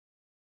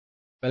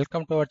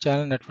Welcome to our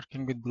channel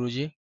Networking with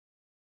Guruji.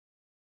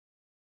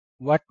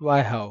 What,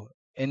 why, how?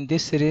 In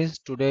this series,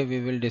 today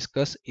we will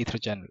discuss Ether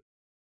channel.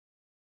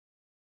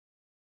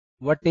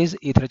 What is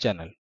Ether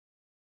channel?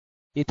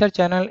 Ether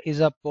channel is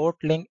a port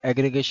link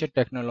aggregation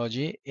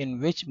technology in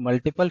which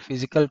multiple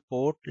physical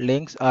port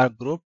links are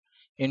grouped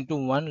into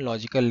one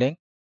logical link.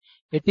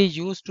 It is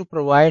used to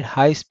provide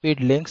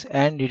high-speed links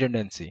and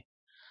redundancy.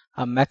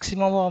 A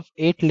maximum of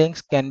 8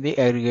 links can be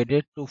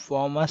aggregated to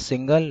form a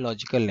single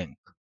logical link.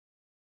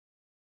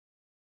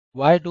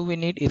 Why do we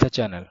need Ether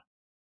channel?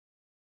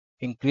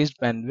 Increased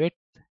bandwidth.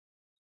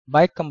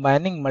 By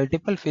combining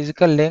multiple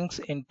physical links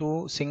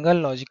into single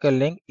logical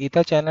link,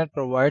 Ether channel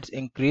provides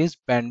increased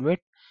bandwidth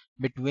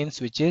between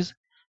switches.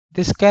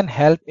 This can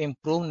help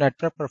improve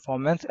network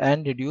performance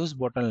and reduce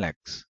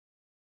bottlenecks.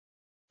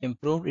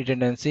 Improved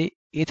redundancy.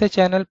 Ether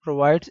channel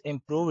provides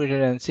improved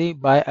redundancy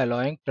by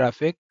allowing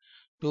traffic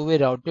to be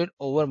routed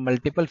over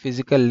multiple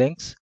physical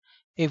links.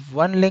 If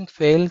one link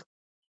fails,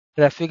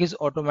 traffic is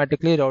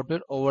automatically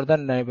routed over the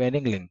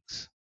remaining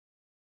links.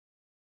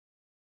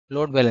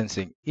 Load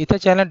balancing. Ether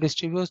channel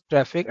distributes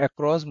traffic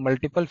across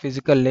multiple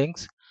physical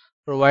links,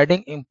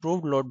 providing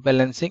improved load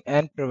balancing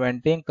and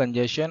preventing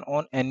congestion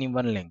on any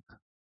one link.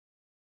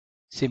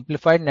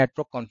 Simplified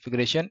network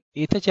configuration.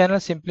 Ether channel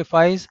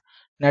simplifies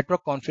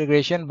network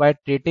configuration by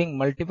treating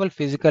multiple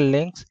physical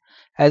links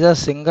as a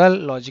single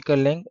logical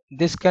link.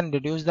 This can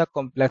reduce the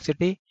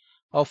complexity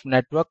of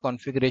network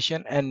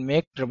configuration and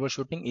make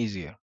troubleshooting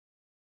easier.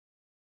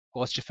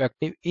 Cost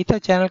effective.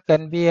 Ether channel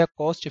can be a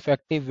cost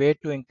effective way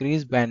to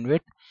increase bandwidth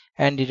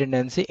and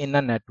redundancy in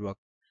a network,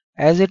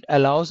 as it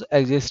allows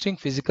existing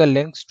physical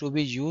links to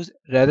be used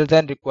rather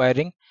than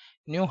requiring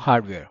new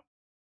hardware.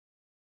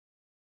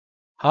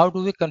 How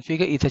do we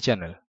configure Ether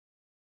channel?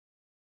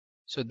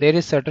 So there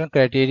is certain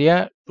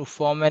criteria to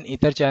form an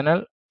Ether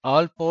channel.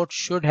 All ports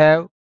should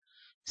have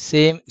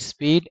same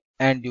speed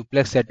and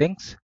duplex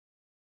settings.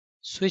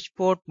 Switch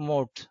port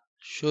mode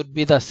should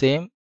be the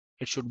same.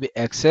 It should be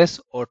access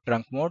or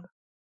trunk mode.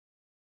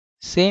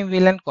 Same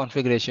VLAN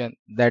configuration,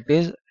 that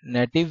is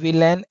native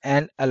VLAN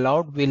and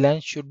allowed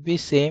VLAN should be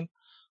same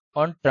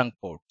on trunk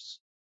ports.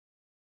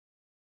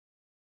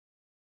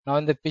 Now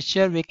in the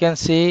picture we can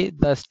see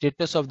the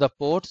status of the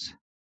ports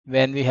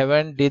when we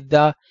haven't did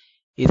the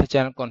Ether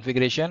channel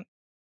configuration.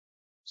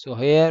 So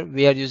here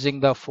we are using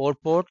the 4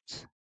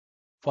 ports,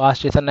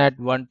 fast Ethernet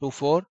 1 to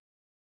 4.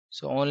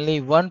 So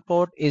only one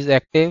port is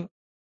active,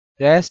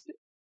 rest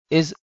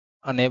is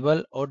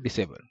unable or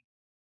disabled.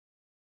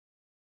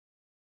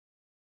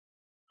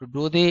 To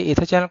do the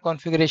Ether channel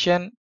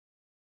configuration,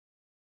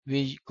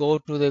 we go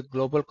to the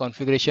global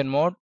configuration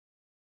mode,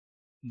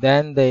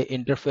 then the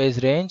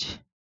interface range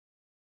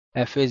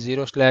F is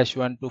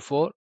 0/1 to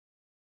 4,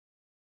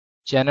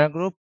 channel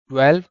group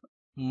 12,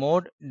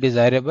 mode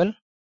desirable.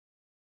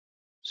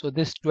 So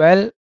this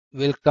 12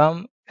 will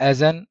come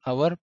as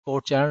our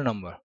port channel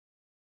number.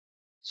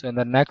 So in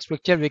the next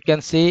picture we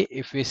can see,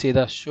 if we see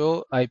the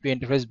show IP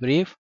interface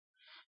brief,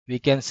 we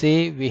can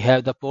see we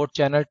have the port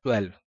channel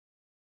 12.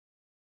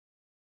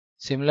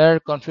 Similar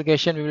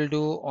configuration we will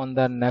do on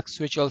the next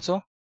switch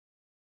also,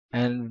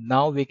 and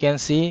now we can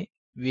see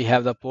we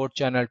have the port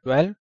channel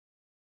 12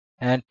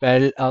 and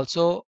parallel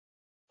also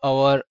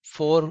our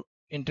 4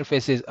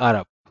 interfaces are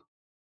up.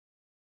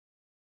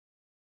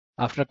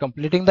 After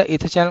completing the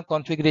Ether channel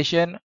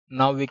configuration,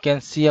 now we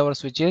can see our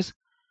switches.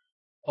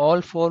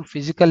 All 4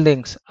 physical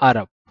links are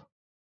up.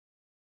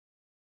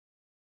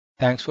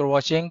 Thanks for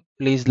watching.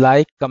 Please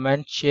like,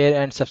 comment,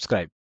 share and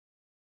subscribe.